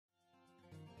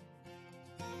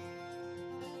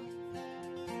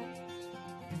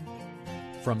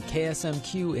From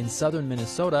KSMQ in southern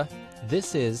Minnesota,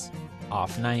 this is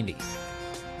Off 90.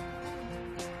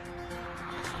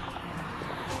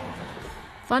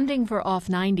 Funding for Off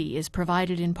 90 is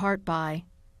provided in part by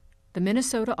the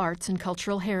Minnesota Arts and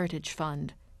Cultural Heritage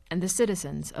Fund and the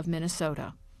citizens of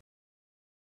Minnesota.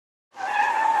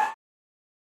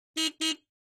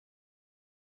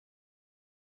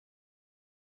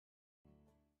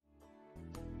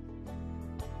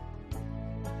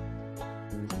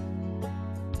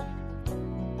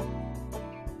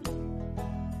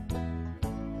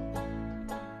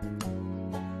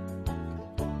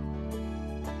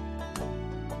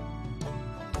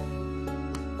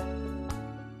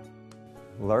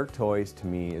 LARK Toys to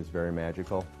me is very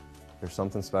magical. There's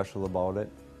something special about it.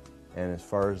 And as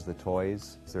far as the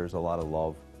toys, there's a lot of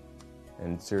love.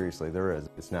 And seriously, there is.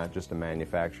 It's not just a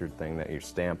manufactured thing that you're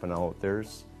stamping out.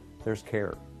 There's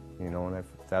care, you know, and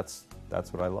that's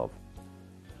what I love.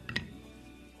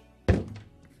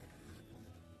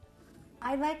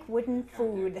 I like wooden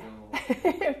food,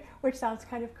 which sounds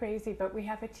kind of crazy, but we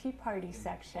have a tea party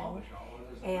section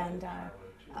and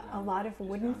a lot of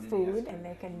wooden food, and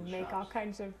they can make all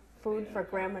kinds of food for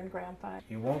Grandma and Grandpa.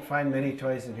 You won't find many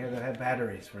toys in here that have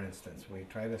batteries, for instance. We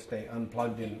try to stay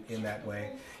unplugged in that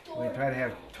way. We try to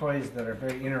have toys that are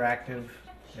very interactive,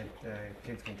 that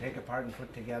kids can take apart and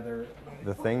put together.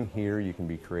 The thing here, you can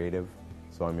be creative.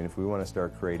 So, I mean, if we want to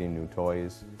start creating new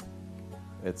toys,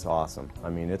 it's awesome. I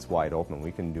mean, it's wide open.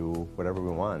 We can do whatever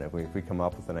we want. If we come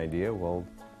up with an idea, we'll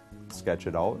sketch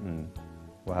it out and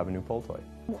we'll have a new pull toy.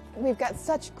 We've got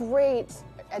such great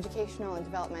educational and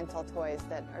developmental toys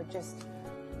that are just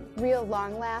real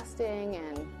long-lasting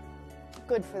and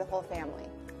good for the whole family.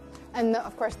 And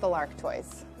of course the LARK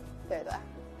toys. They're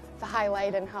the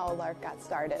highlight in how LARK got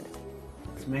started.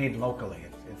 It's made locally.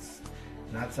 It's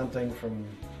not something from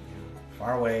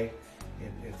far away.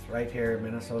 It's right here,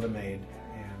 Minnesota made,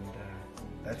 and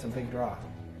that's a big draw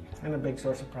and a big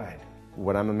source of pride.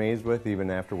 What I'm amazed with,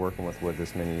 even after working with wood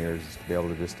this many years, is to be able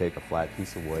to just take a flat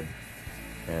piece of wood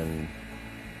and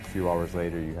a few hours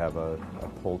later you have a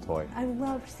pull toy. I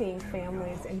love seeing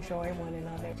families enjoy one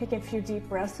another, taking a few deep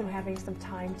breaths and having some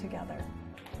time together.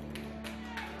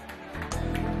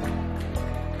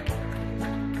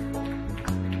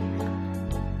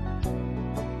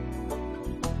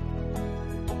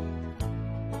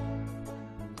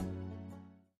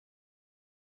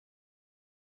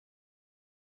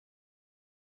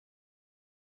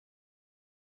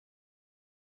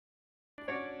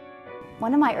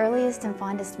 One of my earliest and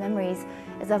fondest memories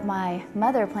is of my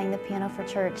mother playing the piano for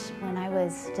church when I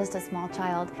was just a small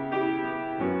child.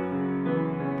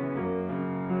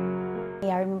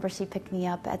 I remember she picked me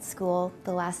up at school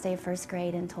the last day of first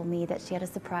grade and told me that she had a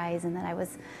surprise and that I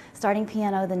was starting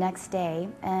piano the next day,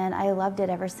 and I loved it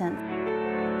ever since.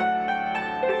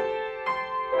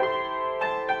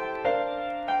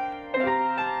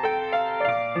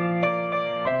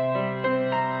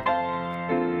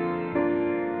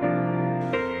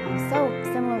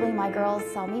 My girls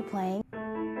saw me playing.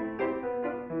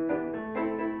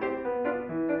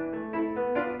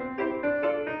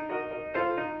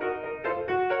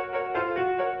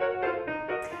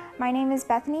 My name is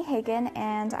Bethany Hagan,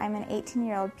 and I'm an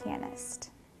 18-year-old pianist.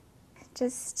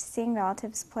 Just seeing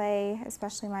relatives play,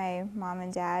 especially my mom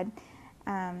and dad,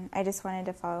 I just wanted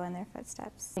to follow in their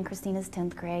footsteps. In Christina's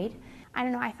 10th grade. I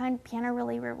don't know, I find piano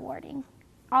really rewarding.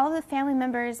 All of the family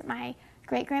members, my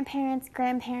great-grandparents,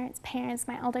 grandparents, parents,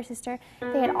 my older sister,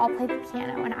 they had all played the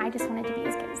piano, and I just wanted to be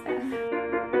as good as them.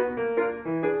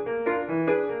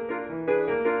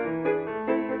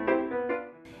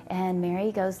 And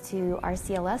Mary goes to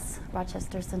RCLS,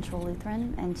 Rochester Central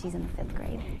Lutheran, and she's in the 5th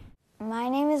grade. My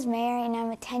name is Mary, and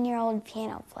I'm a 10-year-old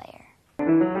piano player.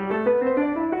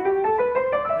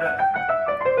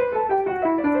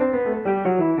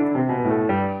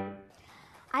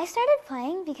 I started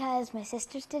playing because my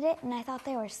sisters did it, and I thought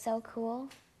they were so cool,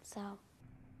 so.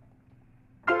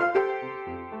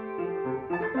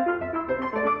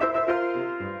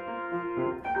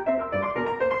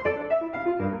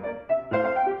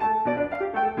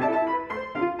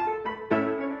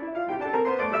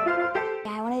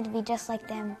 Yeah, I wanted to be just like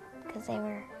them because they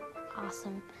were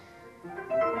awesome.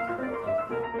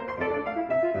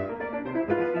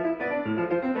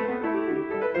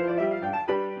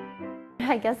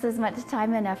 I guess as much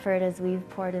time and effort as we've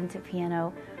poured into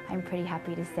piano, I'm pretty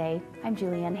happy to say I'm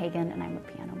Julianne Hagan and I'm a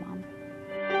piano mom.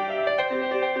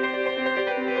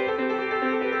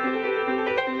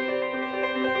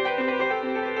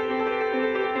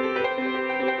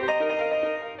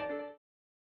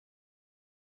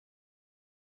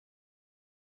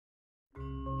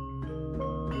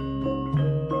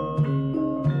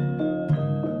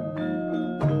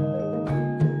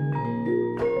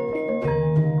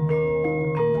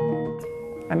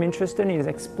 I'm interested in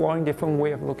exploring different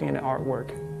way of looking at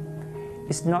artwork.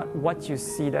 It's not what you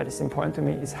see that is important to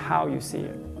me, it's how you see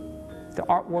it. The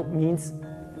artwork means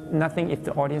nothing if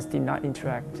the audience did not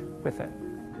interact with it.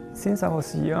 Since I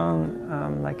was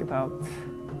young, like about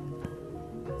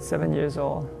 7 years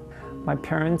old, my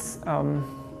parents are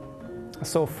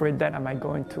so afraid that I might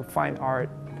go into fine art.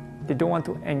 They don't want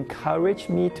to encourage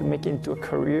me to make it into a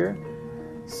career.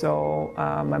 So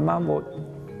my mom would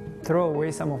throw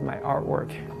away some of my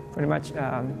artwork, pretty much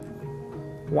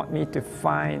want me to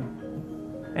find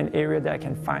an area that I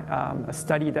can find, a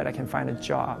study that I can find a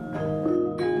job.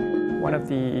 One of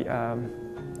the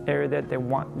area that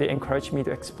they encourage me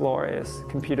to explore is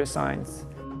computer science.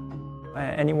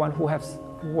 Anyone who has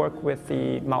worked with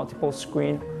the multiple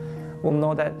screen will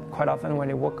know that quite often when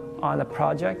they work on a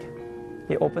project,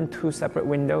 they open two separate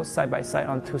windows side by side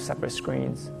on two separate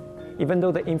screens. Even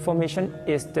though the information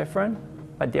is different,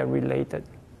 but they're related.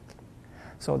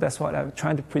 So that's what I'm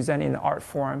trying to present in the art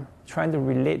form, trying to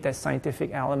relate that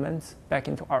scientific elements back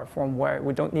into art form where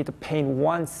we don't need to paint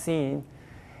one scene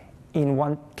in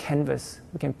one canvas.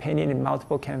 We can paint it in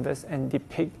multiple canvases and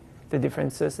depict the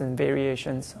differences and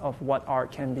variations of what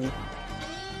art can be.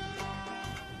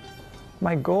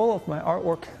 My goal of my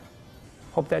artwork,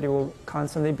 hope that it will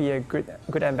constantly be a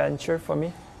good adventure for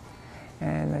me.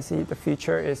 And I see the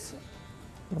future is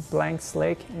a blank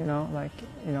slate, I don't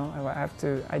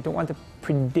want to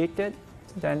predict it,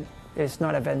 then it's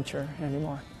not adventure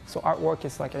anymore. So artwork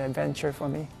is like an adventure for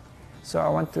me. So I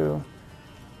want to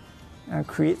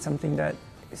create something that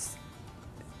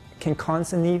can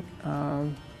constantly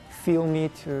feel me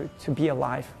to be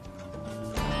alive.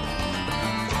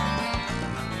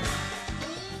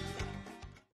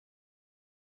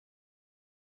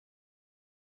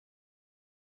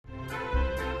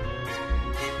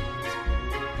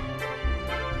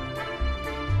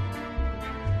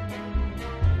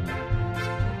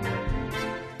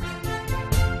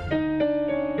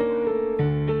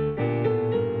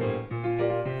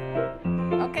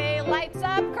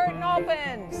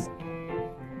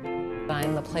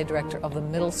 I'm the play director of the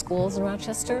middle schools in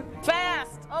Rochester.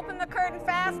 Fast! Open the curtain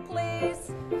fast,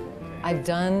 please. I've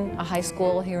done a high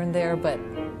school here and there, but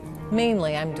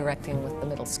mainly I'm directing with the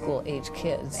middle school age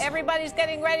kids. Everybody's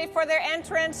getting ready for their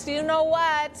entrance. You know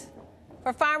what?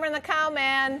 For Farmer and the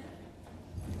Cowman.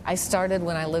 I started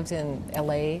when I lived in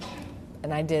LA,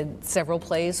 and I did several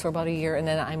plays for about a year, and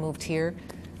then I moved here.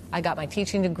 I got my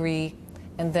teaching degree,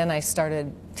 and then I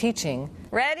started teaching.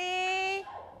 Ready?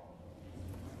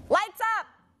 Lights up!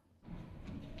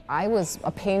 I was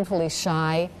a painfully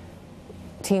shy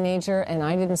teenager, and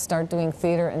I didn't start doing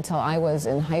theater until I was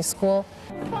in high school.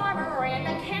 The farmer and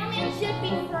the cowman should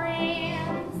be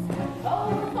friends.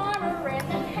 Oh, the farmer and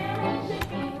the cowman should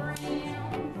be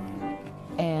friends.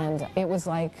 And it was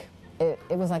like a,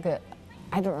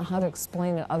 I don't know how to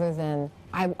explain it other than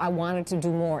I wanted to do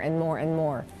more and more and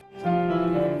more.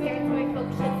 Territory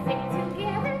folks should stick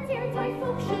together. Territory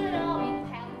folks should all be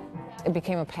pals. It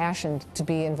became a passion to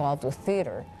be involved with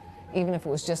theater, even if it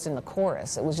was just in the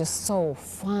chorus. It was just so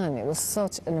fun. It was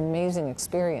such an amazing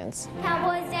experience.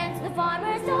 Cowboys dance to the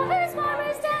farmers' daughters,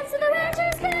 farmers dance to the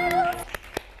ranchers' girls.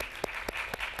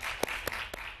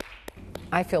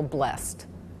 I feel blessed.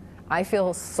 I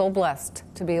feel so blessed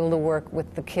to be able to work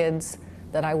with the kids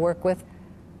that I work with.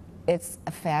 It's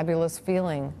a fabulous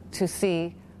feeling to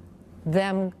see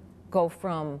them go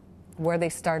from where they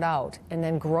start out and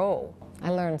then grow. I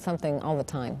learn something all the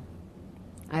time.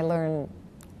 I learn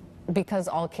because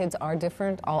all kids are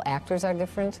different, all actors are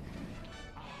different,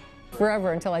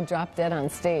 forever until I drop dead on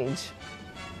stage.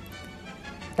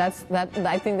 I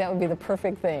think that would be the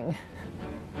perfect thing.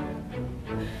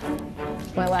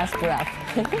 My last breath.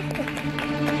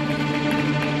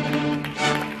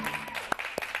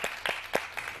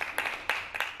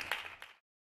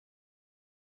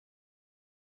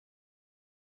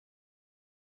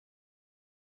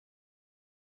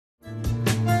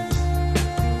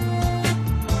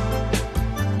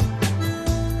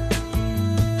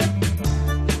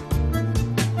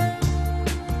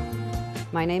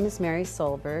 My name is Mary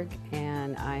Solberg,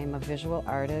 and I'm a visual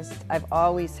artist. I've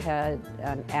always had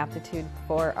an aptitude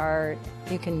for art.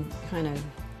 You can kind of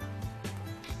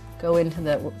go into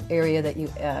the area that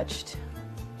you etched.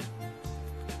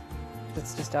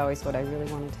 It's just always what I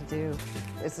really wanted to do.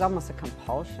 It's almost a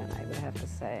compulsion, I would have to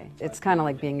say. It's kind of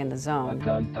like being in the zone.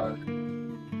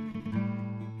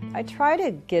 I try to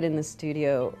get in the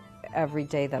studio every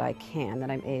day that I can,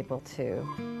 that I'm able to.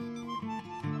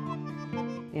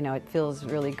 You know, it feels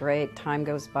really great. Time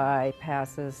goes by,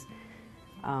 passes,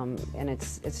 and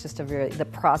it's just the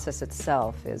process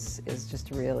itself is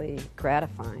just really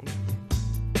gratifying.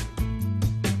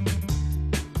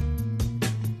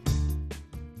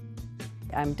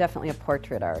 I'm definitely a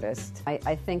portrait artist.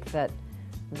 I think that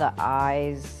the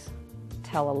eyes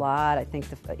tell a lot. I think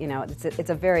it's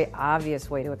a very obvious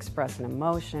way to express an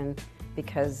emotion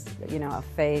because a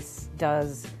face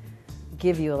does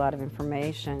give you a lot of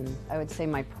information. I would say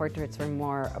my portraits are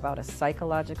more about a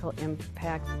psychological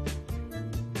impact.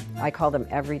 I call them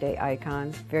everyday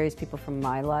icons, various people from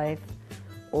my life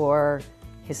or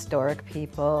historic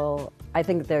people. I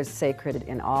think there's sacred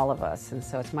in all of us, and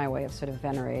so it's my way of sort of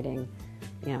venerating,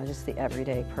 just the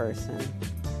everyday person.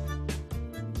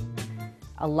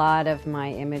 A lot of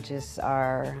my images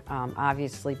are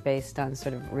obviously based on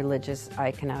sort of religious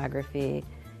iconography,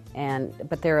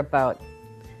 but they're about,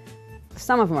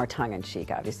 some of them are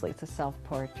tongue-in-cheek, obviously. It's a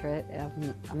self-portrait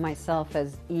of myself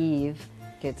as Eve.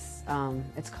 It's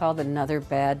called Another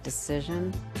Bad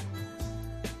Decision.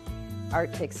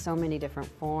 Art takes so many different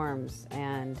forms,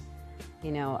 and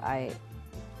a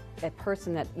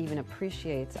person that even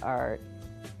appreciates art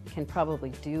can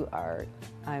probably do art.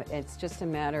 It's just a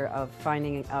matter of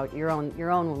finding out your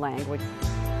own language.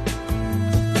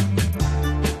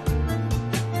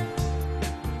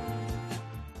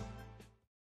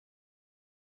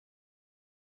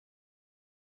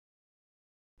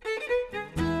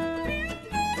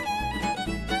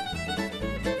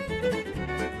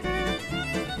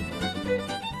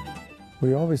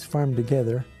 We always farmed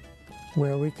together.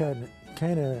 Well, we kind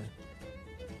of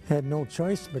had no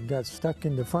choice but got stuck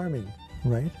into farming,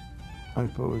 right? I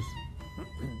suppose.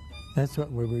 That's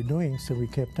what we were doing, so we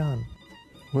kept on.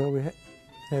 Well, we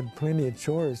had plenty of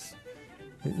chores.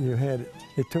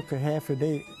 It took a half a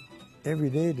day every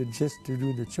day to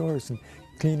do the chores and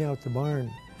clean out the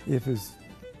barn. If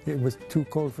it was too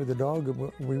cold for the dog,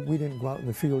 we didn't go out in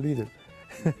the field either.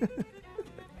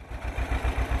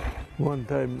 One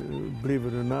time, believe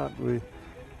it or not,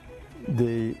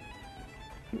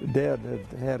 Dad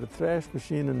had a thrash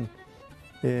machine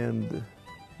and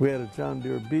we had a John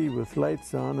Deere B with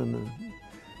lights on and a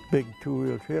big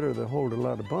two-wheel trailer that hold a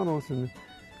lot of bundles, and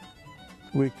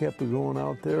we kept going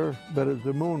out there, but as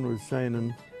the moon was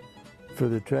shining for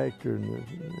the tractor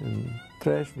and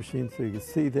thrash machine, so you could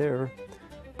see there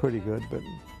pretty good, but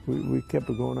we kept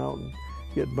going out and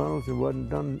get bundles and wasn't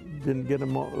done, didn't get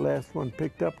them all, the last one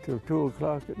picked up till 2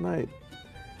 o'clock at night.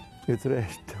 We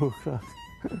thrashed 2 o'clock.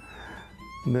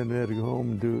 And then we had to go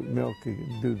home and do milk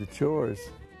and do the chores.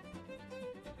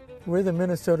 We're the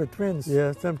Minnesota Twins.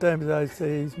 Yeah, sometimes I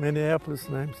say he's Minneapolis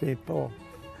and I'm St. Paul.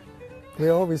 We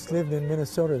always lived in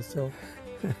Minnesota, so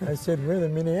I said we're the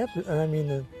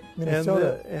Minnesota.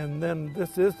 And then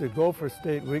this is the Gopher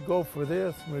State. We go for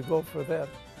this and we go for that.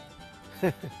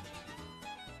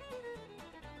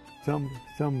 Some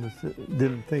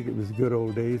didn't think it was good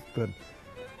old days, but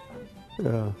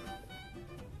I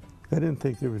didn't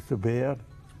think they were so bad.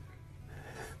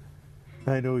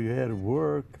 I know you had to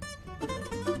work.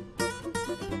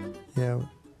 Yeah,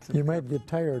 you might get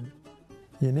tired.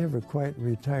 You never quite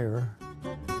retire.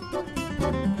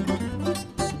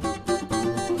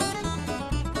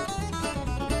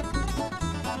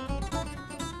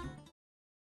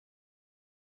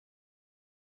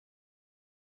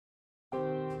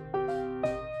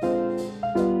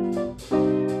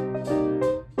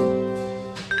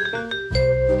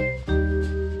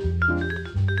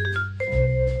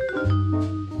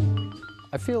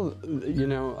 I feel,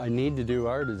 I need to do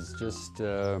art. Is just,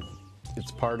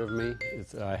 it's part of me.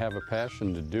 I have a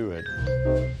passion to do it.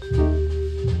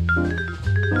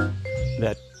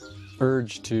 That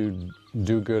urge to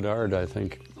do good art, I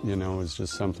think, is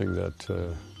just something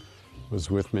that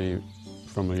was with me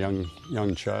from a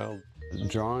young child.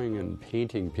 Drawing and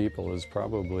painting people is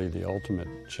probably the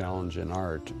ultimate challenge in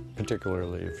art,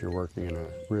 particularly if you're working in a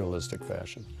realistic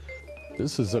fashion.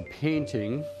 This is a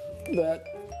painting that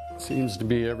seems to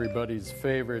be everybody's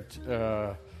favorite.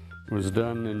 It was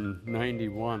done in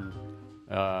 '91.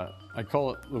 I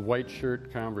call it the White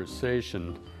Shirt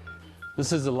Conversation.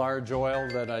 This is a large oil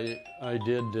that I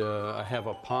did. I have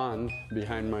a pond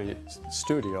behind my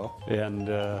studio, and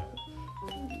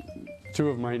two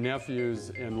of my nephews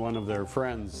and one of their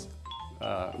friends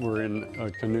were in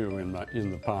a canoe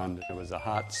in the pond. It was a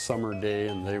hot summer day,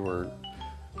 and they were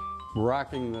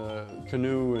rocking the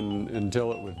canoe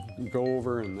until it would go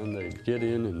over, and then they'd get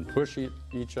in and push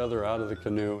each other out of the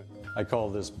canoe. I call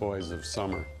this Boys of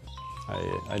Summer.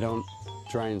 I don't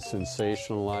try and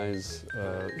sensationalize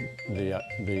the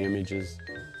images.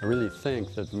 I really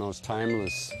think that the most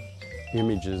timeless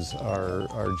images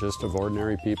are just of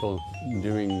ordinary people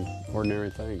doing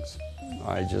ordinary things.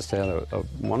 I just had a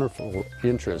wonderful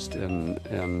interest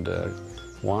and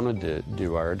wanted to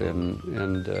do art,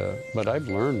 but I've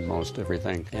learned most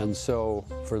everything. And so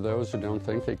for those who don't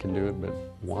think they can do it but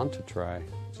want to try,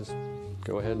 just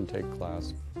go ahead and take a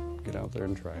class. Get out there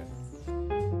and try it.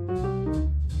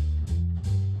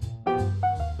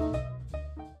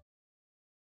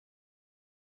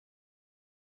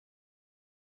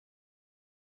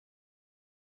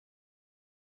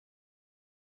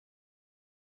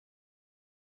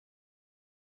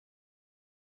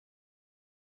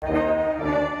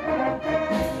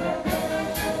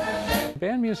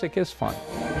 Band music is fun.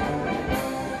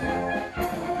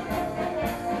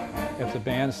 If the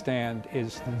bandstand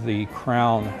is the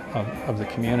crown of the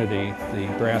community, the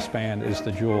brass band is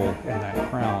the jewel in that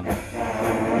crown.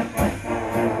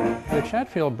 The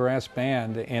Chatfield Brass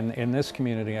Band in this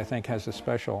community, I think, has a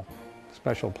special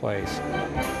place.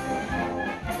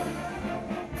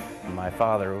 My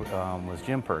father was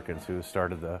Jim Perkins, who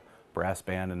started the brass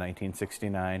band in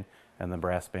 1969 and the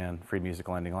brass band Free Music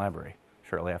Lending Library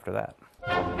shortly after that.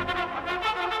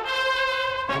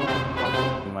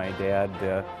 My dad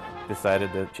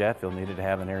decided that Chatfield needed to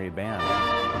have an area band.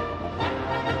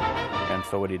 And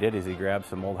so what he did is he grabbed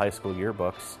some old high school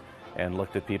yearbooks and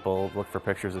looked for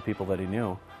pictures of people that he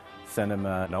knew, sent him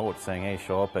a note saying, hey,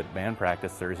 show up at band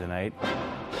practice Thursday night.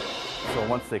 So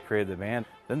once they created the band,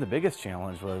 then the biggest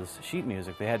challenge was sheet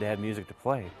music. They had to have music to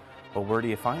play. But where do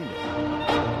you find it?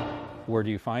 Where do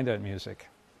you find that music?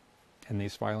 In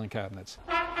these filing cabinets.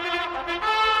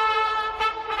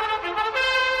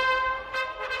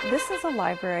 This is a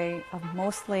library of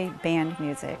mostly band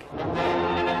music.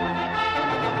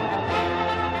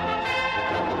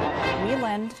 We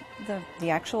lend the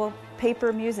actual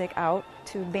paper music out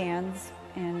to bands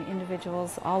and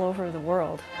individuals all over the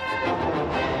world.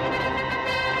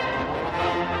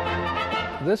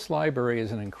 This library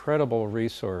is an incredible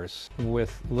resource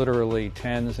with literally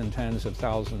tens and tens of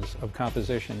thousands of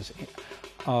compositions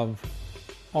of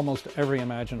almost every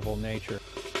imaginable nature.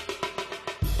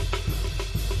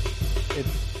 It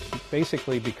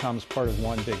basically becomes part of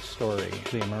one big story,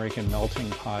 the American melting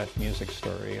pot music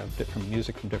story of different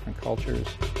music from different cultures.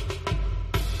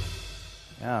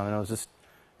 Yeah, I mean, it was just,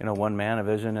 one man, a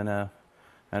vision, and a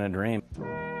dream.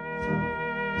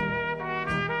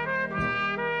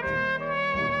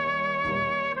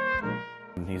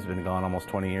 He's been gone almost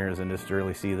 20 years, and just to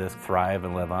really see this thrive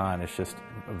and live on, it's just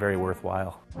very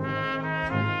worthwhile.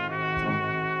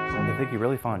 I think he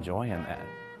really found joy in that.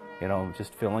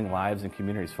 Just filling lives and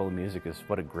communities full of music is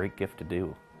what a great gift to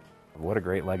do. What a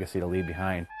great legacy to leave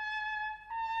behind.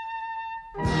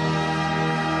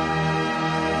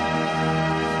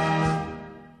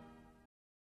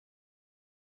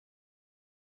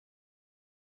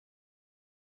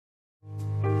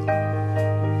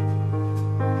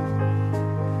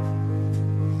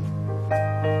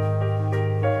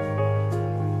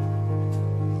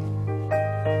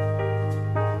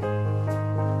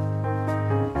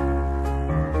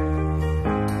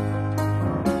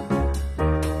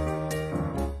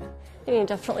 You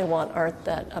definitely want art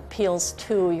that appeals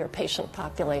to your patient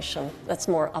population, that's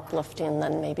more uplifting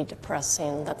than maybe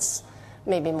depressing, that's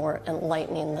maybe more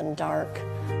enlightening than dark.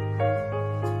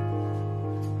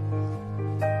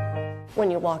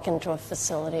 When you walk into a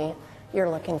facility, you're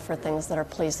looking for things that are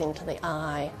pleasing to the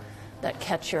eye, that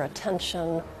catch your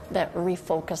attention, that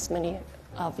refocus many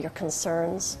of your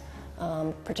concerns,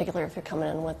 particularly if you're coming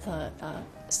in with a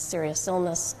serious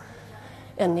illness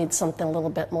and need something a little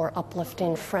bit more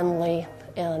uplifting, friendly,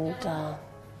 and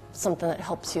something that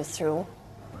helps you through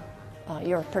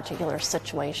your particular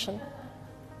situation.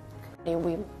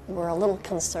 We were a little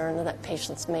concerned that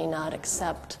patients may not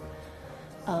accept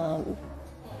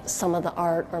some of the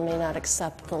art or may not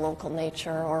accept the local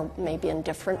nature or may be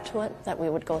indifferent to it, that we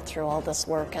would go through all this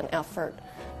work and effort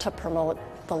to promote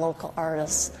the local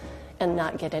artists and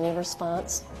not get any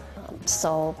response.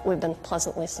 So we've been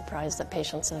pleasantly surprised that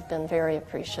patients have been very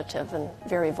appreciative and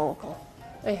very vocal.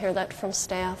 I hear that from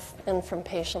staff and from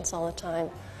patients all the time.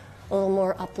 A little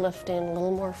more uplifting, a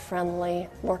little more friendly,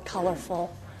 more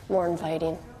colorful, more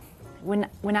inviting.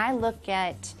 When I look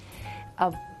at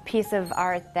a piece of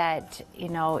art that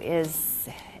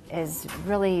is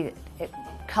really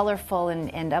colorful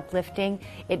and uplifting,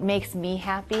 it makes me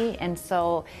happy, and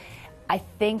so I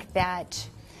think that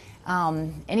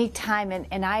anytime,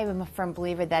 and I am a firm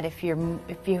believer that if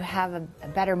you have a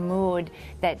better mood,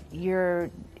 that you're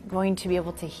going to be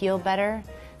able to heal better.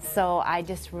 So I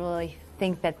just really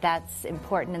think that that's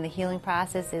important in the healing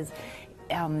process, is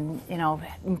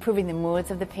improving the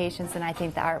moods of the patients, and I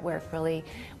think the artwork really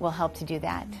will help to do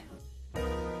that.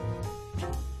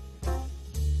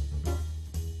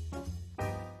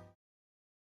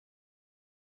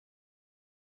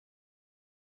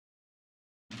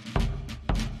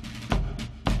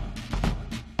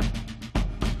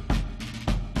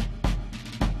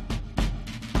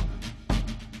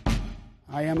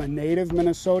 I am a native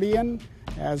Minnesotian,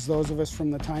 as those of us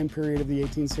from the time period of the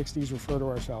 1860s refer to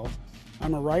ourselves.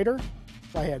 I'm a writer.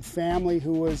 I had family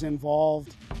who was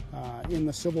involved in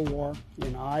the Civil War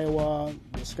in Iowa,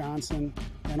 Wisconsin,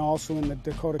 and also in the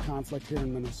Dakota conflict here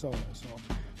in Minnesota. So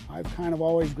I've kind of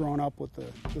always grown up with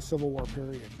the Civil War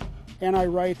period. And I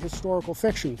write historical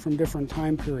fiction from different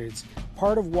time periods.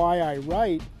 Part of why I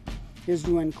write is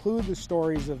to include the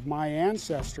stories of my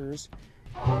ancestors.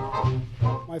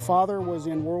 My father was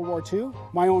in World War II.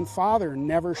 My own father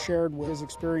never shared his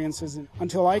experiences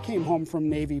until I came home from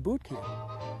Navy boot camp,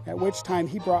 at which time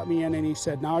he brought me in and he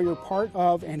said, now you're part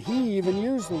of, and he even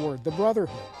used the word, the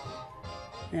brotherhood.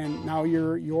 And now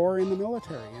you're in the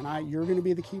military, and you're going to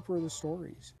be the keeper of the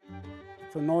stories.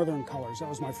 For Northern Colors, that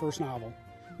was my first novel.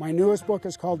 My newest book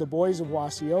is called The Boys of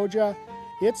Wasioja.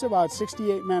 It's about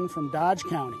 68 men from Dodge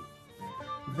County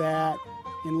that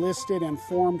enlisted and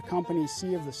formed Company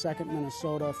C of the 2nd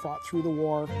Minnesota, fought through the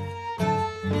war.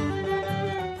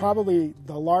 Probably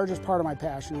the largest part of my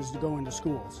passion is to go into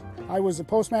schools. I was the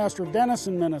postmaster of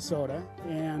Denison, Minnesota,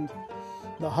 and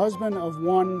the husband of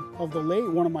one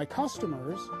of my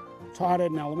customers taught at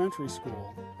an elementary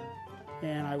school.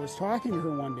 And I was talking to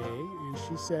her one day, and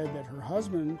she said that her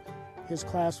husband, his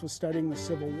class was studying the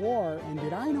Civil War, and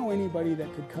did I know anybody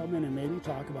that could come in and maybe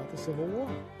talk about the Civil War?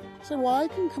 I said, well, I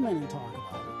can come in and talk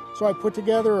about it. So I put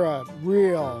together a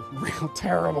real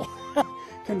terrible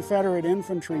Confederate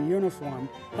infantry uniform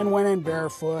and went in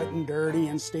barefoot and dirty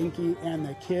and stinky, and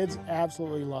the kids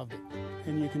absolutely loved it.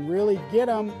 And you can really get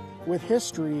them with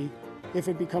history if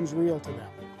it becomes real to them.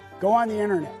 Go on the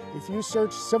internet. If you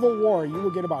search Civil War, you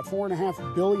will get about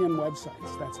 4.5 billion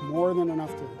websites. That's more than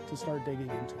enough to start digging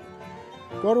into.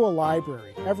 Go to a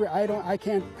library. I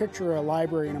can't picture a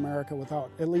library in America without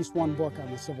at least one book on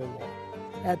the Civil War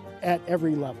at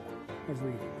every level of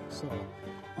reading. So,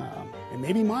 and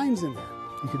maybe mine's in there.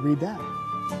 You could read that.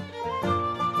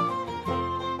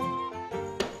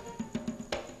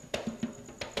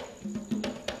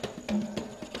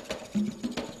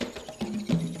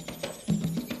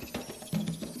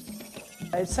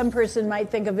 Some person might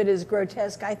think of it as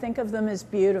grotesque. I think of them as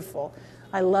beautiful.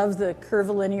 I love the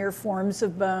curvilinear forms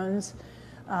of bones.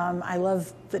 I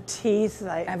love the teeth.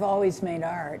 I've always made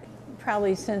art,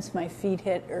 probably since my feet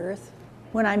hit earth.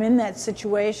 When I'm in that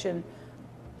situation,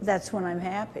 that's when I'm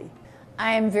happy.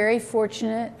 I am very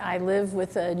fortunate. I live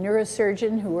with a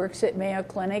neurosurgeon who works at Mayo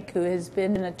Clinic who has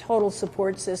been a total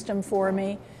support system for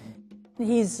me.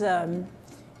 He's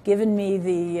given me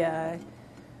the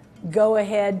go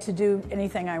ahead to do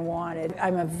anything I wanted.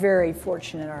 I'm a very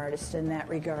fortunate artist in that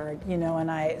regard,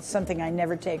 and it's something I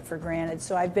never take for granted.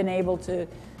 So I've been able to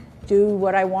do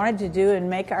what I wanted to do and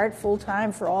make art full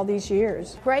time for all these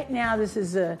years. Right now, this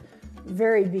is a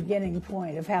very beginning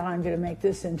point of how I'm going to make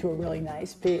this into a really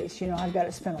nice piece. I've got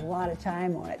to spend a lot of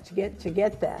time on it to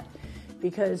get that,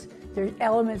 because there's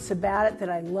elements about it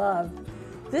that I love.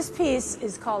 This piece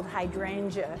is called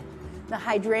Hydrangea. The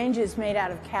hydrangea is made out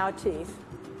of cow teeth.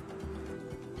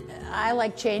 I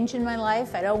like change in my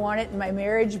life. I don't want it in my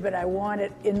marriage, but I want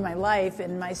it in my life,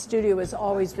 and my studio has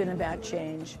always been about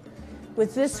change.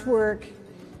 With this work,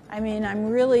 I'm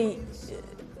really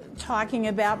talking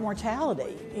about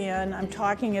mortality, and I'm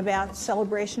talking about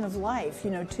celebration of life,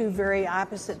 two very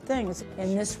opposite things.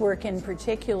 In this work in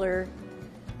particular,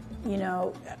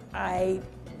 I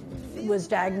was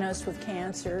diagnosed with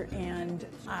cancer, and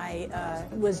I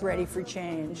was ready for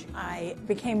change. I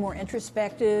became more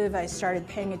introspective. I started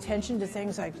paying attention to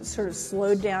things. I sort of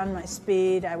slowed down my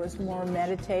speed. I was more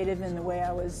meditative in the way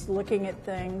I was looking at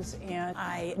things, and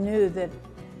I knew that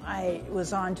I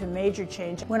was on to major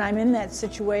change. When I'm in that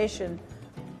situation,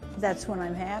 that's when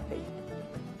I'm happy.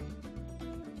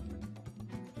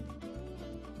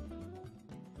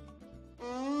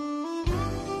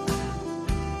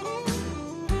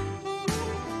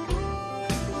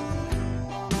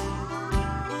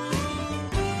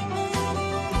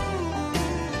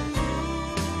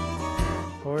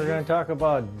 We're going to talk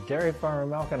about dairy farmer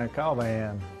milking a cow by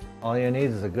hand. All you need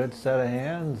is a good set of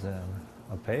hands and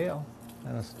a pail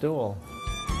and a stool.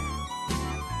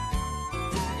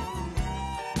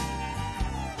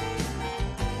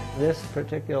 This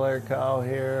particular cow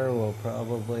here will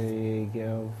probably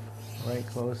give right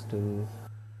close to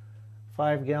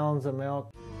 5 gallons of milk.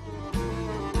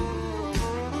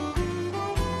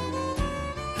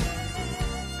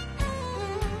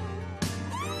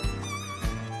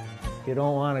 You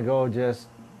don't want to go just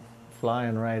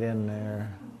flying right in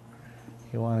there.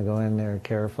 You want to go in there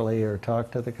carefully or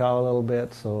talk to the cow a little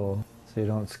bit so you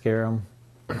don't scare them.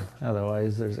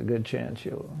 Otherwise, there's a good chance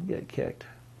you'll get kicked.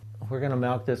 We're going to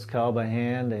milk this cow by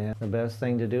hand, and the best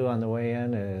thing to do on the way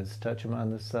in is touch them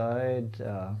on the side.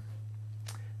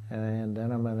 And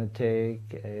then I'm going to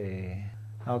take a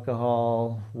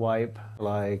alcohol wipe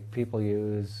like people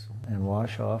use and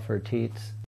wash off her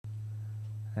teats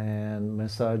and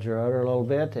massage her udder a little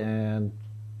bit, and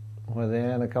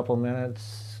within a couple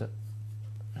minutes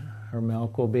her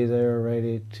milk will be there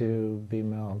ready to be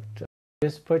milked.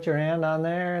 Just put your hand on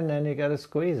there and then you got to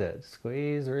squeeze it.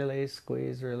 Squeeze, release,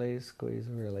 squeeze, release, squeeze,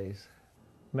 release.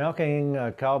 Milking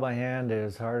a cow by hand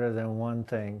is harder than one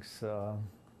thinks.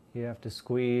 You have to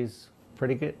squeeze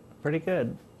pretty good.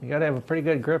 You got to have a pretty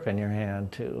good grip in your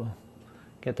hand to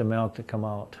get the milk to come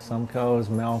out. Some cows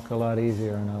milk a lot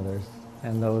easier than others,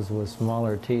 and those with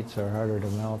smaller teats are harder to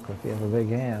milk if you have a big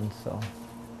hand, so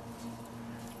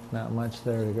not much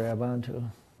there to grab onto.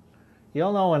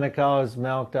 You'll know when the cow is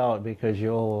milked out because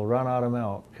you'll run out of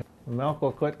milk. The milk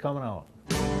will quit coming out.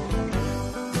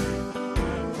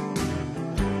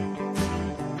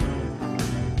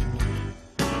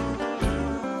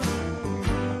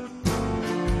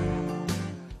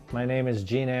 My name is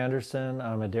Gene Anderson.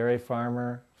 I'm a dairy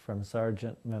farmer from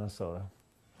Sargent, Minnesota.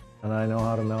 And I know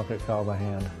how to milk a cow by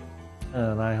hand.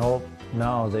 And I hope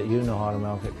now that you know how to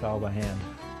milk a cow by hand.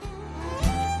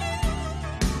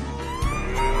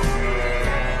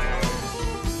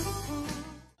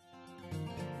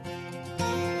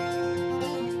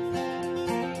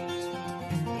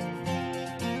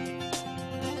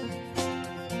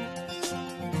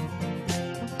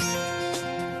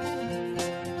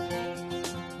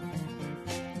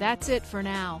 That's it for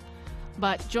now.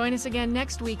 But join us again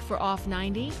next week for Off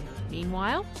 90.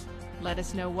 Meanwhile, let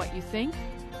us know what you think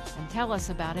and tell us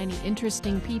about any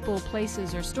interesting people,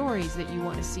 places, or stories that you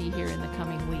want to see here in the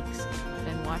coming weeks.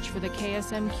 Then watch for the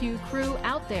KSMQ crew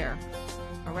out there,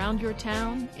 around your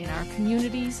town, in our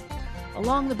communities,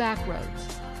 along the back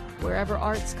roads. Wherever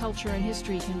arts, culture, and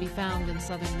history can be found in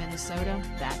southern Minnesota,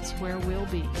 that's where we'll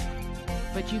be.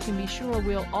 But you can be sure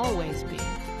we'll always be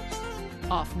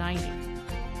Off 90.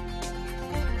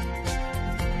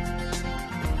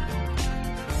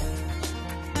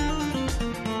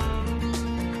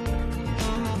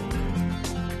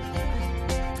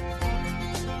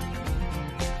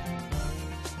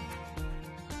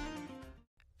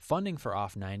 Funding for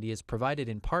Off 90 is provided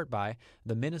in part by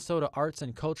the Minnesota Arts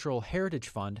and Cultural Heritage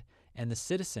Fund and the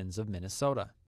citizens of Minnesota.